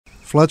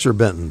Fletcher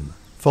Benton,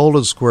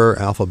 Folded Square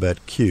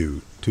Alphabet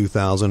Q,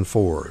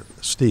 2004,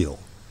 steel.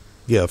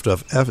 Gift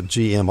of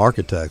FGM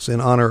Architects in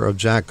honor of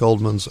Jack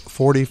Goldman's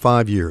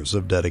 45 years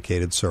of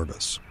dedicated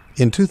service.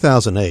 In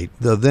 2008,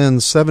 the then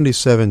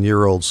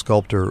 77-year-old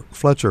sculptor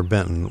Fletcher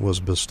Benton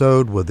was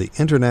bestowed with the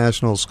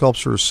International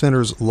Sculpture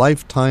Center's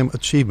Lifetime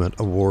Achievement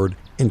Award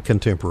in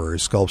Contemporary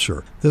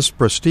Sculpture. This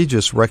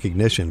prestigious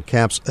recognition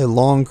caps a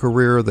long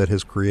career that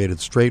has created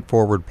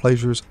straightforward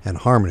pleasures and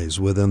harmonies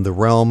within the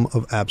realm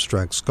of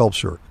abstract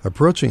sculpture.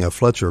 Approaching a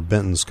Fletcher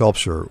Benton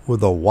sculpture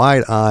with the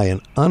wide eye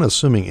and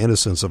unassuming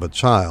innocence of a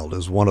child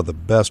is one of the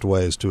best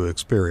ways to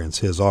experience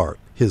his art.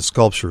 His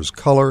sculpture's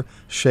color,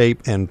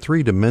 shape, and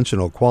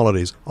three-dimensional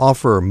qualities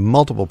offer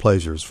multiple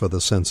pleasures for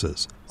the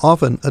senses.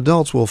 Often,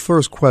 adults will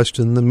first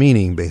question the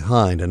meaning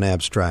behind an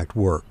abstract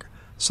work.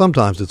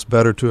 Sometimes it's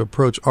better to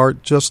approach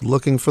art just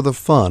looking for the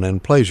fun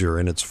and pleasure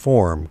in its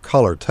form,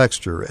 color,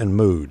 texture, and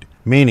mood.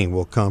 Meaning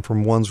will come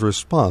from one's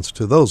response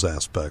to those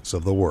aspects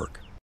of the work.